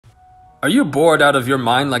Are you bored out of your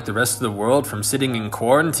mind like the rest of the world from sitting in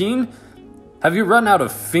quarantine? Have you run out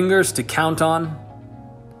of fingers to count on?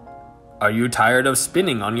 Are you tired of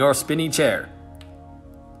spinning on your spinny chair?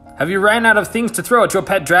 Have you ran out of things to throw at your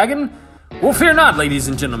pet dragon? Well, fear not, ladies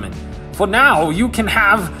and gentlemen, for now you can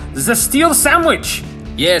have the Steel Sandwich.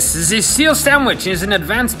 Yes, the Steel Sandwich is an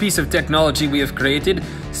advanced piece of technology we have created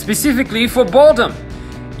specifically for boredom.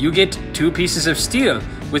 You get 2 pieces of steel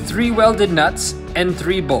with 3 welded nuts and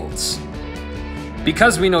 3 bolts.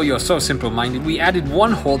 Because we know you're so simple-minded, we added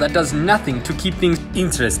 1 hole that does nothing to keep things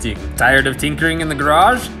interesting. Tired of tinkering in the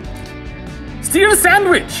garage? Steel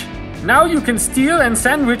Sandwich! Now you can steal and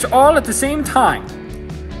sandwich all at the same time.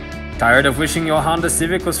 Tired of wishing your Honda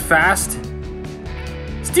Civic was fast?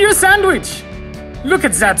 Steel Sandwich! Look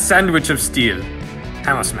at that sandwich of steel.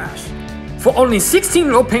 Hammer smash. For only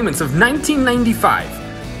 16 low payments of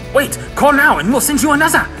 $19.95. Wait, call now and we'll send you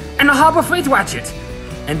another and a Harbor Freight Watchet.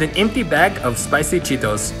 And an empty bag of spicy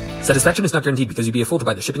Cheetos. Satisfaction is not guaranteed because you'd be a fool to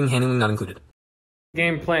buy the shipping and handling not included.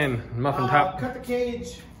 Game plan, muffin top. Cut the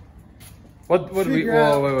cage. What do we,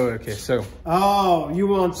 whoa, wait, okay, so. Oh, you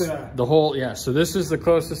want the whole, yeah, so this is the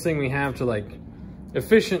closest thing we have to like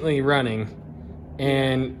efficiently running.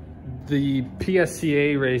 And the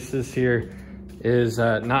PSCA races here is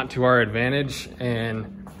not to our advantage.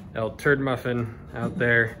 And El Turd Muffin out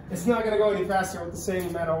there. It's not gonna go any faster with the same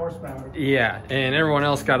amount of horsepower. Yeah, and everyone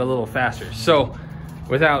else got a little faster. So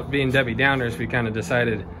without being Debbie Downers, we kind of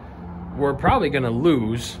decided we're probably gonna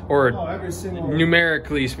lose, or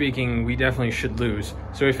numerically speaking, we definitely should lose.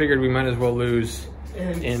 So we figured we might as well lose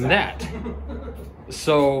in that.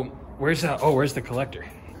 So where's that? Oh, where's the collector?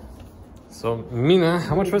 So Mena,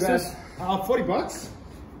 how much was this? $40.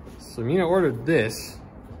 So Mena ordered this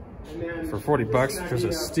for $40 because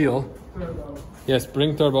it's steel. Turbo. Yes,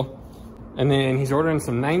 bring turbo. And then he's ordering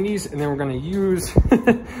some 90s, and then we're gonna use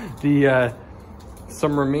the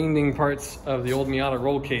some remaining parts of the old Miata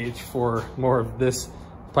roll cage for more of this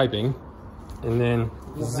piping. And then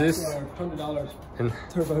this $100 and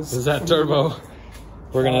turbos. Is that turbo?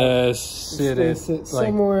 We're gonna sit it like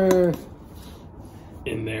somewhere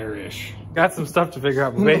in there-ish. Got some stuff to figure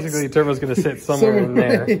out, but basically turbo's gonna sit somewhere in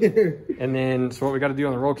there. And then, so what we gotta do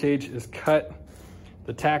on the roll cage is cut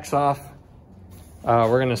the tacks off.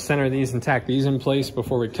 We're gonna center these and tack these in place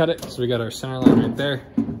before we cut it. So we got our center line right there.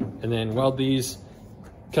 And then weld these,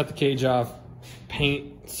 cut the cage off,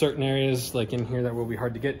 paint certain areas like in here that will be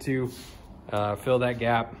hard to get to, fill that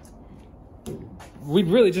gap. We'd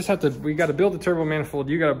really just have to, we gotta build the turbo manifold,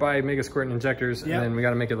 you gotta buy Mega Squirt and injectors, and then we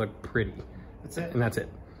gotta make it look pretty. That's it. And that's it.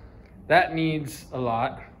 That needs a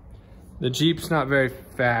lot. The Jeep's not very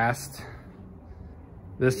fast.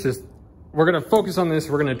 This just, we're gonna focus on this.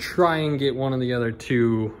 We're gonna try and get one of the other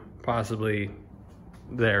 2 possibly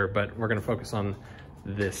there, but we're gonna focus on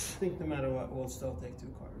this. I think no matter what, we'll still take 2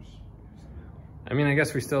 cars. I mean, I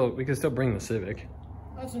guess we could still bring the Civic.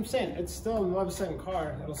 That's what I'm saying. It's still an 11-second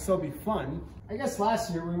car. It'll still be fun. I guess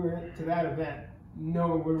last year we went to that event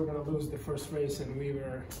knowing we were gonna lose the first race, and we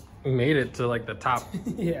made it to like the top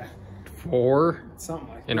yeah, 4 something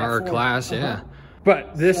like in that. our 4. class, yeah.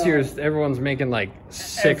 But this year's everyone's making like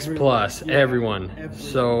 6 plus, everyone.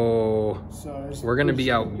 So we're gonna be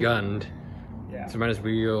outgunned. Yeah. So might as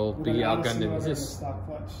well be outgunned in this. Stock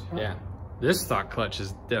clutch. Huh? Yeah, this stock clutch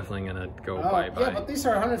is definitely gonna go bye-bye. Yeah, but these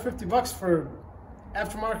are $150 for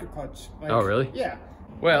aftermarket clutch. Like, oh, really? Yeah.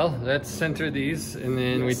 Well, let's center these, and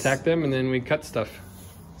then we tack them, and then we cut stuff.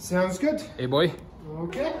 Sounds good. Hey, boy.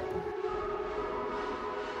 Okay.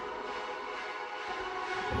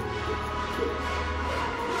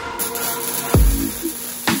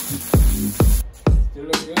 Did it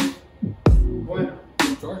look good? Bueno.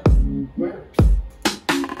 Sure. Bueno.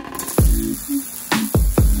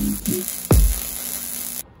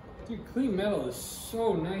 Dude, clean metal is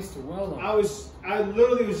so nice to weld on. I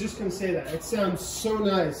literally was just gonna say that. It sounds so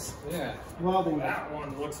nice. Yeah. Welding That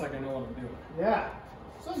one looks like I know what I'm doing. Yeah.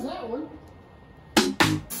 So does that one.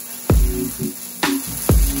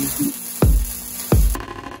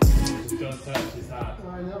 Don't touch, it's hot.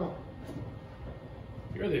 I know.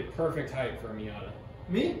 You're the perfect height for a Miata.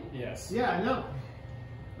 Me? Yes. Yeah, I know.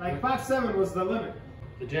 Like 5'7" was the limit.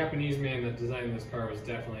 The Japanese man that designed this car was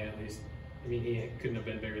definitely at least, I mean, he couldn't have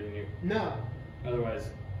been bigger than you. No. Otherwise,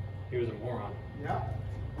 he was a moron. Yeah.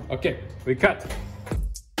 Okay, we cut.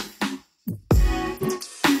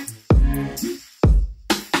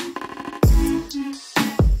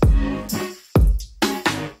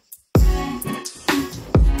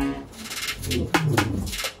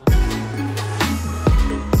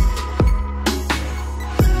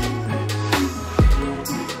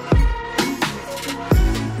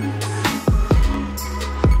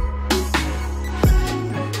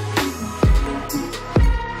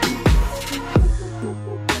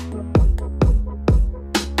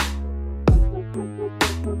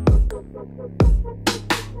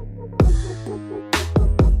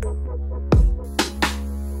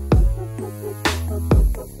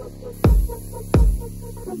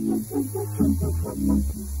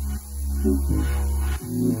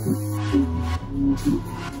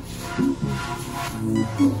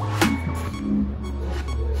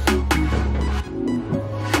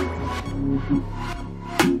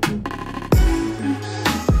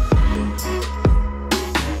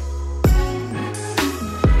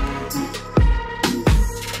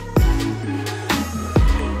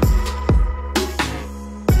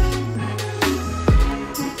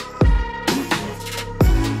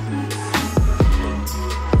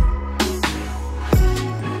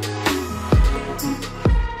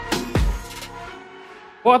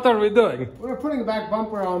 What are we doing? We're putting a back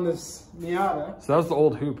bumper on this Miata. So that was the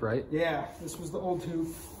old hoop, right? Yeah, this was the old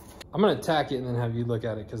hoop. I'm gonna tack it and then have you look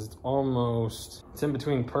at it because it's in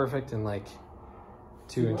between perfect and like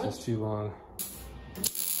 2 inches too long.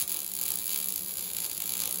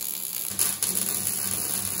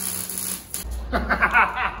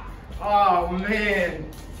 Oh man.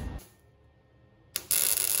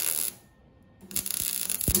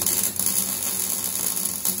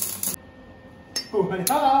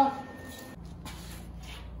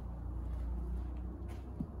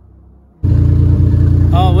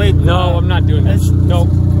 Oh wait, no, I'm not doing this. Nope.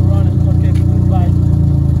 Okay, goodbye.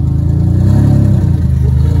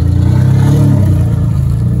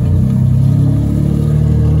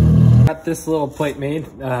 Got this little plate made.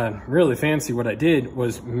 Really fancy. What I did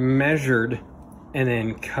was measured and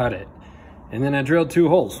then cut it, and then I drilled 2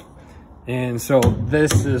 holes. And so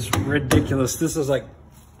this is ridiculous. This is like,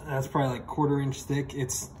 that's probably like 1/4 inch thick.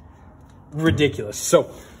 It's ridiculous.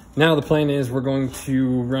 So now the plan is we're going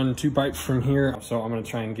to run 2 pipes from here. So I'm going to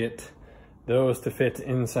try and get those to fit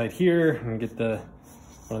inside here and get the,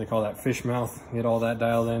 what do they call that, fish mouth, get all that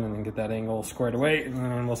dialed in and then get that angle squared away, and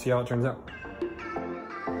then we'll see how it turns out.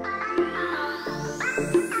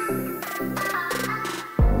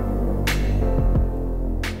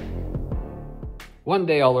 One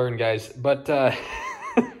day I'll learn, guys, but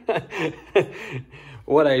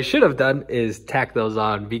what I should have done is tack those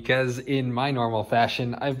on, because in my normal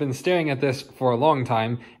fashion, I've been staring at this for a long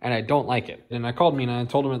time and I don't like it. And I called Mena and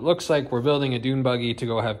told him it looks like we're building a dune buggy to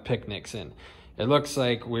go have picnics in. It looks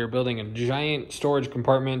like we're building a giant storage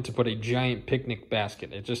compartment to put a giant picnic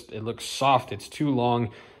basket. It looks soft, it's too long.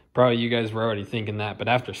 Probably you guys were already thinking that, but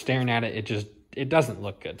after staring at it, it doesn't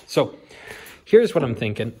look good. So here's what I'm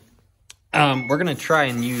thinking. We're gonna try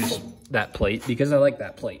and use that plate because I like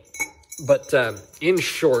that plate. But in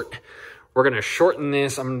short, we're gonna shorten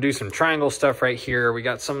this. I'm gonna do some triangle stuff right here. We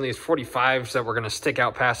got some of these 45s that we're gonna stick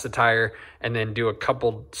out past the tire and then do a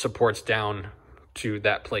couple supports down to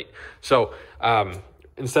that plate. So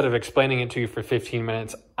instead of explaining it to you for 15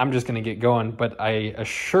 minutes, I'm just gonna get going. But I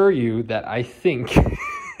assure you that I think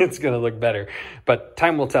it's gonna look better, but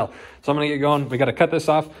time will tell. So I'm gonna get going. We gotta cut this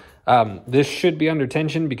off. This should be under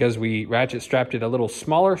tension because we ratchet strapped it a little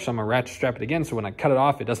smaller. So I'm gonna ratchet strap it again, so when I cut it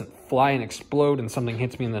off, it doesn't fly and explode and something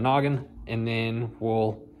hits me in the noggin, and then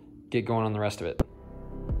we'll get going on the rest of it.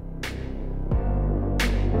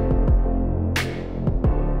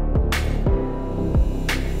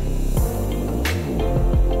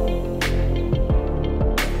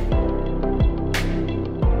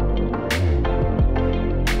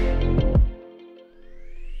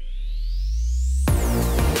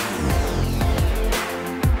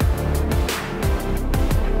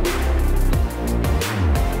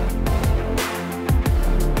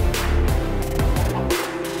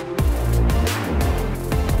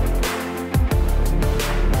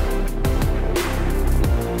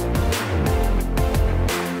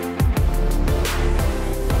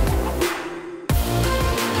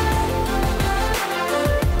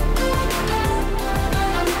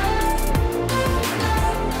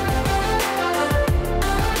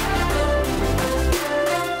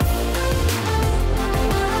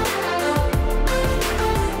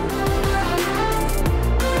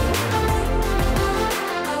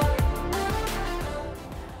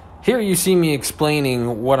 Here you see me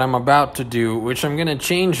explaining what I'm about to do, which I'm going to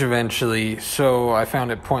change eventually, so I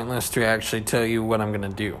found it pointless to actually tell you what I'm going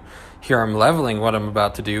to do. Here I'm leveling what I'm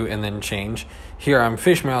about to do and then change. Here I'm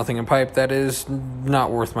fish mouthing a pipe that is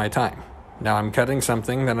not worth my time. Now I'm cutting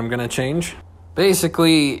something that I'm going to change.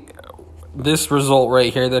 Basically, this result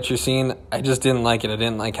right here that you're seeing, I just didn't like it. I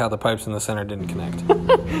didn't like how the pipes in the center didn't connect.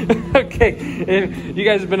 Okay, if you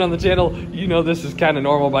guys have been on the channel, you know this is kind of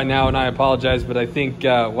normal by now, and I apologize, but I think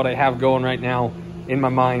what I have going right now in my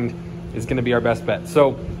mind is going to be our best bet.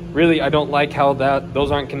 So really, I don't like how those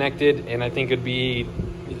aren't connected, and I think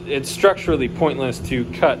it's structurally pointless to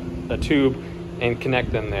cut a tube and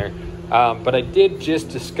connect them there. But I did just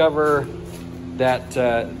discover that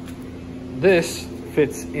this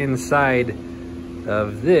fits inside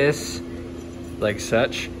of this, like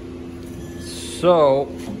such.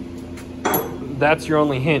 So that's your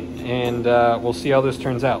only hint, and we'll see how this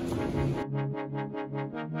turns out.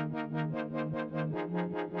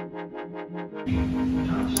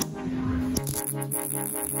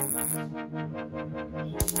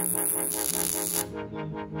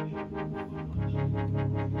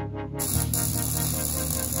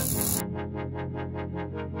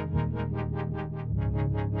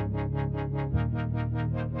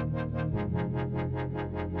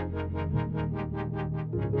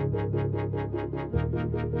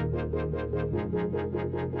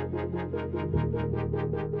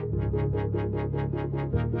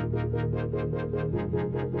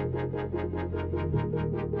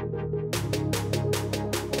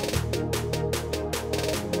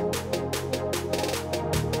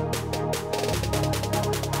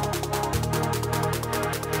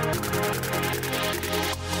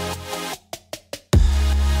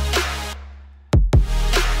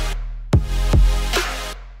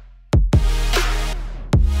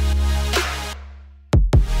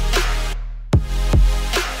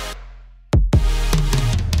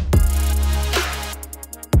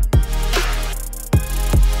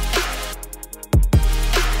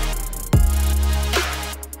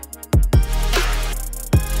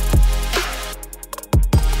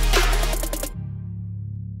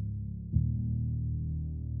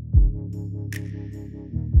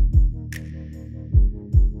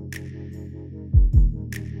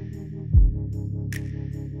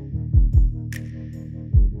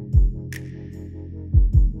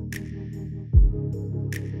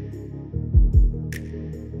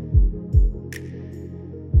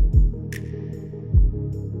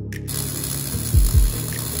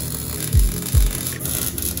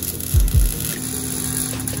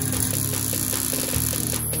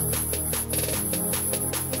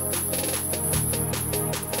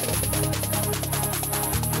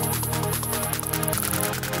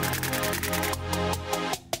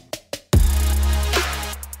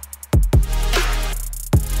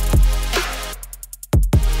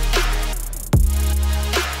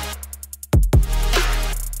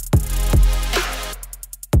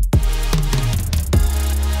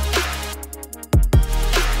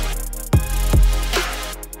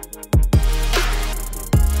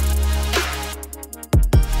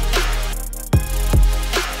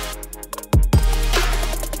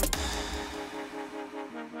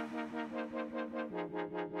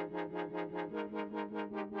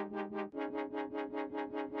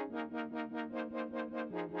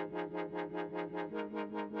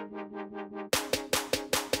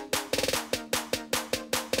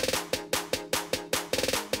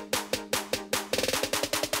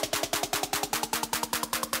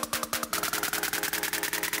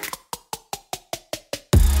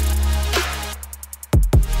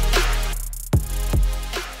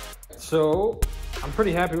 So I'm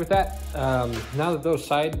pretty happy with that. Now that those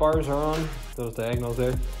side bars are on, those diagonals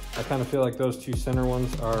there, I kind of feel like those two center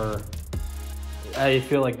ones are, I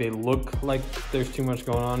feel like they look like there's too much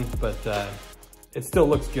going on, but it still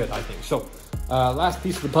looks good, I think. So last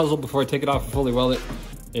piece of the puzzle before I take it off and fully weld it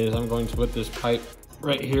is I'm going to put this pipe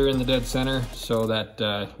right here in the dead center so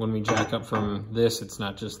that when we jack up from this, it's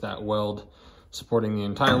not just that weld supporting the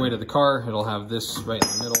entire weight of the car. It'll have this right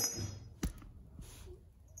in the middle.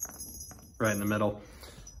 Right in the middle.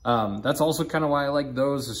 That's also kind of why I like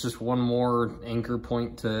those. It's just one more anchor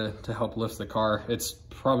point to help lift the car. It's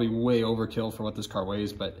probably way overkill for what this car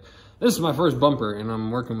weighs, but this is my first bumper and I'm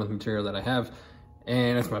working with material that I have,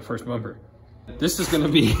 and it's my first bumper. This is gonna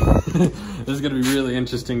be this is gonna be really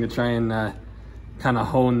interesting to try and kind of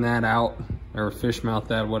hone that out, or fish mouth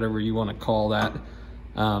that, whatever you want to call that.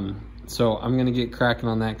 So I'm gonna get cracking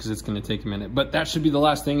on that because it's gonna take a minute. But that should be the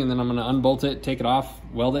last thing, and then I'm gonna unbolt it, take it off,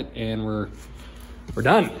 weld it, and we're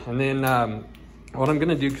done. And then what I'm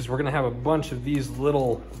gonna do, because we're gonna have a bunch of these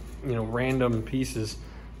little, you know, random pieces.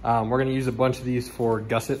 We're gonna use a bunch of these for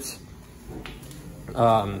gussets.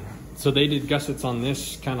 So they did gussets on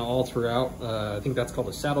this kind of all throughout. I think that's called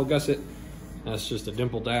a saddle gusset. That's just a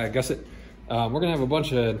dimple diag gusset. We're gonna have a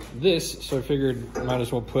bunch of this, so I figured I might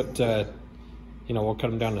as well put, you know, we'll cut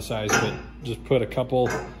them down to size, but just put a couple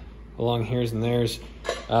along here's and there's.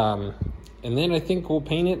 And then I think we'll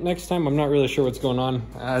paint it next time. I'm not really sure what's going on.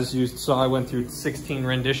 As you saw, I went through 16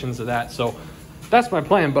 renditions of that. So that's my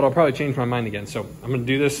plan, but I'll probably change my mind again. So I'm gonna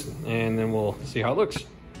do this and then we'll see how it looks.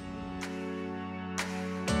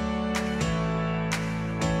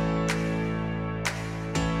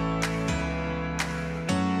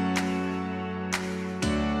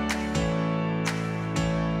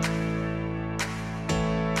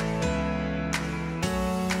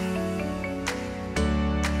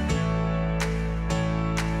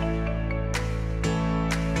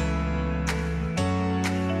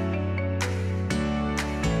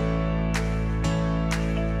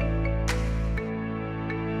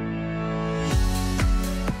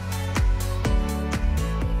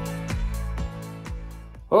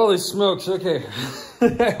 Holy smokes, okay.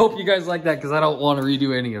 I hope you guys like that because I don't want to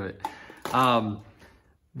redo any of it.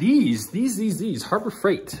 These Harbor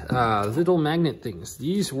Freight, little magnet things.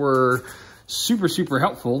 These were super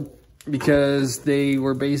helpful because they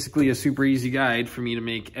were basically a super easy guide for me to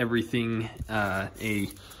make everything a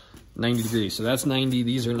 90 degrees. So that's 90,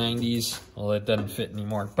 these are 90s. Well, it doesn't fit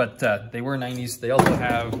anymore, but they were 90s. They also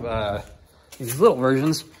have these little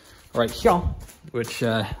versions right here, which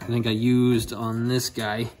I think I used on this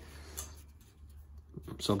guy.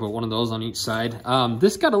 So I'll put one of those on each side.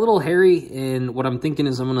 This got a little hairy, and what I'm thinking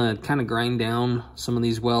is I'm gonna kind of grind down some of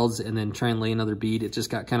these welds and then try and lay another bead. It just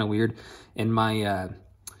got kind of weird. And my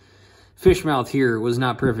fish mouth here was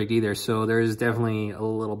not perfect either, so there is definitely a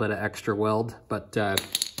little bit of extra weld, but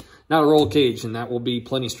not a roll cage, and that will be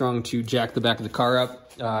plenty strong to jack the back of the car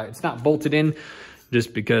up. It's not bolted in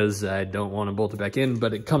just because I don't want to bolt it back in,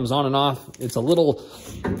 but it comes on and off. It's a little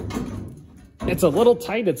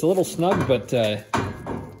tight, it's a little snug, but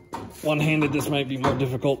one-handed, this might be more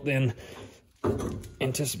difficult than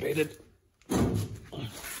anticipated. But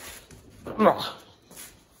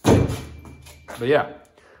yeah,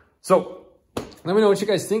 so let me know what you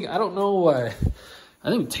guys think. I don't know, I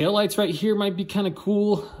think taillights right here might be kind of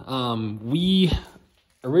cool. We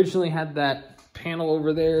originally had that panel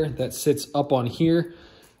over there that sits up on here.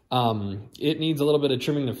 It needs a little bit of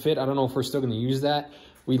trimming to fit. I don't know if we're still going to use that.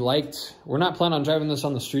 We're not planning on driving this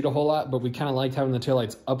on the street a whole lot, but we kind of liked having the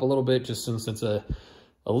taillights up a little bit just since it's a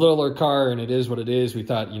littler car and it is what it is. We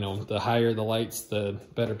thought, you know, the higher the lights, the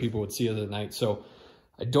better people would see us at night. So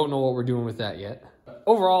I don't know what we're doing with that yet. But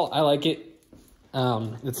overall, I like it.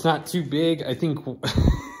 It's not too big. I think,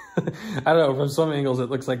 I don't know, from some angles, it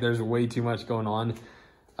looks like there's way too much going on.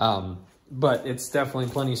 But it's definitely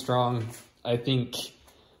plenty strong. I think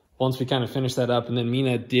once we kind of finish that up, and then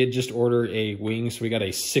Mena did just order a wing. So we got a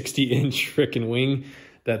 60-inch frickin' wing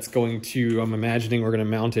that's going to, I'm imagining we're going to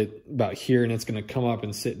mount it about here, and it's going to come up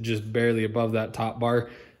and sit just barely above that top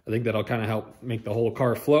bar. I think that'll kind of help make the whole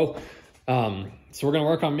car flow. So we're going to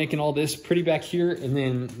work on making all this pretty back here. And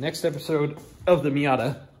then next episode of the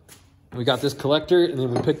Miata, we got this collector, and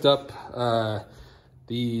then we picked up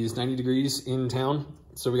these 90 degrees in town.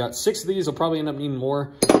 So we got 6 of these. I'll probably end up needing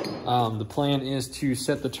more. The plan is to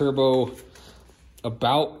set the turbo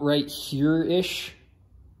about right here-ish.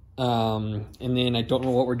 And then I don't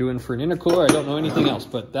know what we're doing for an intercooler. I don't know anything else,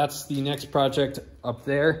 but that's the next project up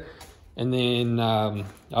there. And then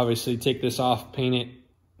obviously take this off, paint it,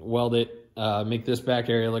 weld it, make this back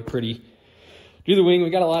area look pretty. Do the wing. We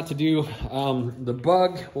got a lot to do. The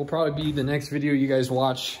bug will probably be the next video you guys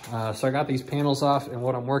watch. So I got these panels off, and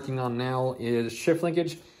what I'm working on now is shift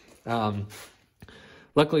linkage.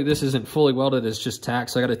 Luckily, this isn't fully welded. It's just tack.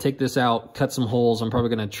 So I got to take this out, cut some holes. I'm probably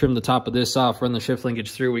going to trim the top of this off, run the shift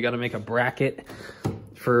linkage through. We got to make a bracket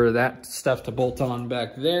for that stuff to bolt on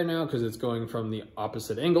back there now because it's going from the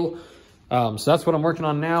opposite angle. So that's what I'm working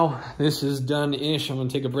on now. This is done-ish. I'm going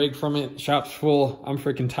to take a break from it. Shop's full. I'm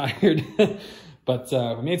freaking tired. But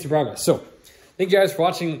we made some progress. So thank you guys for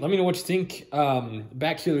watching. Let me know what you think.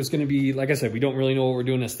 Back here, there's going to be, like I said, we don't really know what we're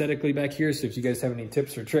doing aesthetically back here. So if you guys have any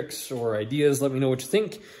tips or tricks or ideas, let me know what you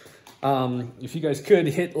think. If you guys could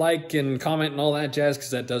hit like and comment and all that jazz, because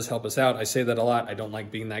that does help us out. I say that a lot. I don't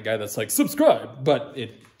like being that guy that's like, subscribe. But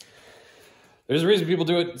there's a reason people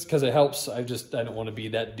do it. It's because it helps. I don't want to be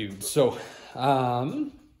that dude. So I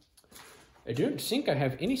don't think I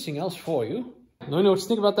have anything else for you. Let me know what you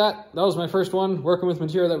think about that. That was my first one, working with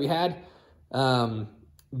material that we had.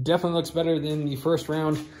 Definitely looks better than the first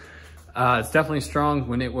round. It's definitely strong.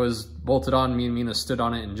 When it was bolted on, me and Mena stood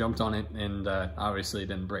on it and jumped on it, and obviously it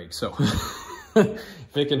didn't break. So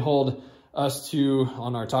if it can hold us two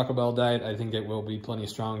on our Taco Bell diet, I think it will be plenty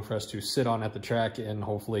strong for us to sit on at the track and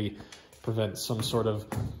hopefully prevent some sort of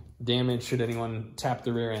damage should anyone tap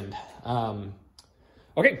the rear end.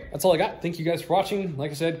 Okay, that's all I got. Thank you guys for watching.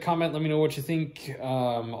 Like I said, comment, let me know what you think.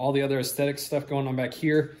 All the other aesthetic stuff going on back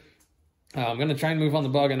here. I'm going to try and move on the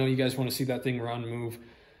bug. I know you guys want to see that thing run, move.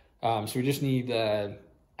 So we just need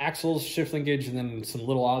axles, shift linkage, and then some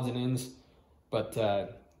little odds and ends. But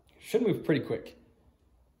should move pretty quick.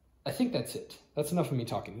 I think that's it. That's enough of me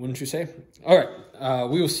talking, wouldn't you say? All right,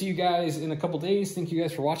 we will see you guys in a couple days. Thank you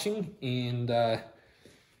guys for watching, and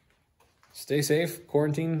stay safe,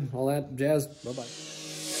 quarantine, all that jazz. Bye-bye.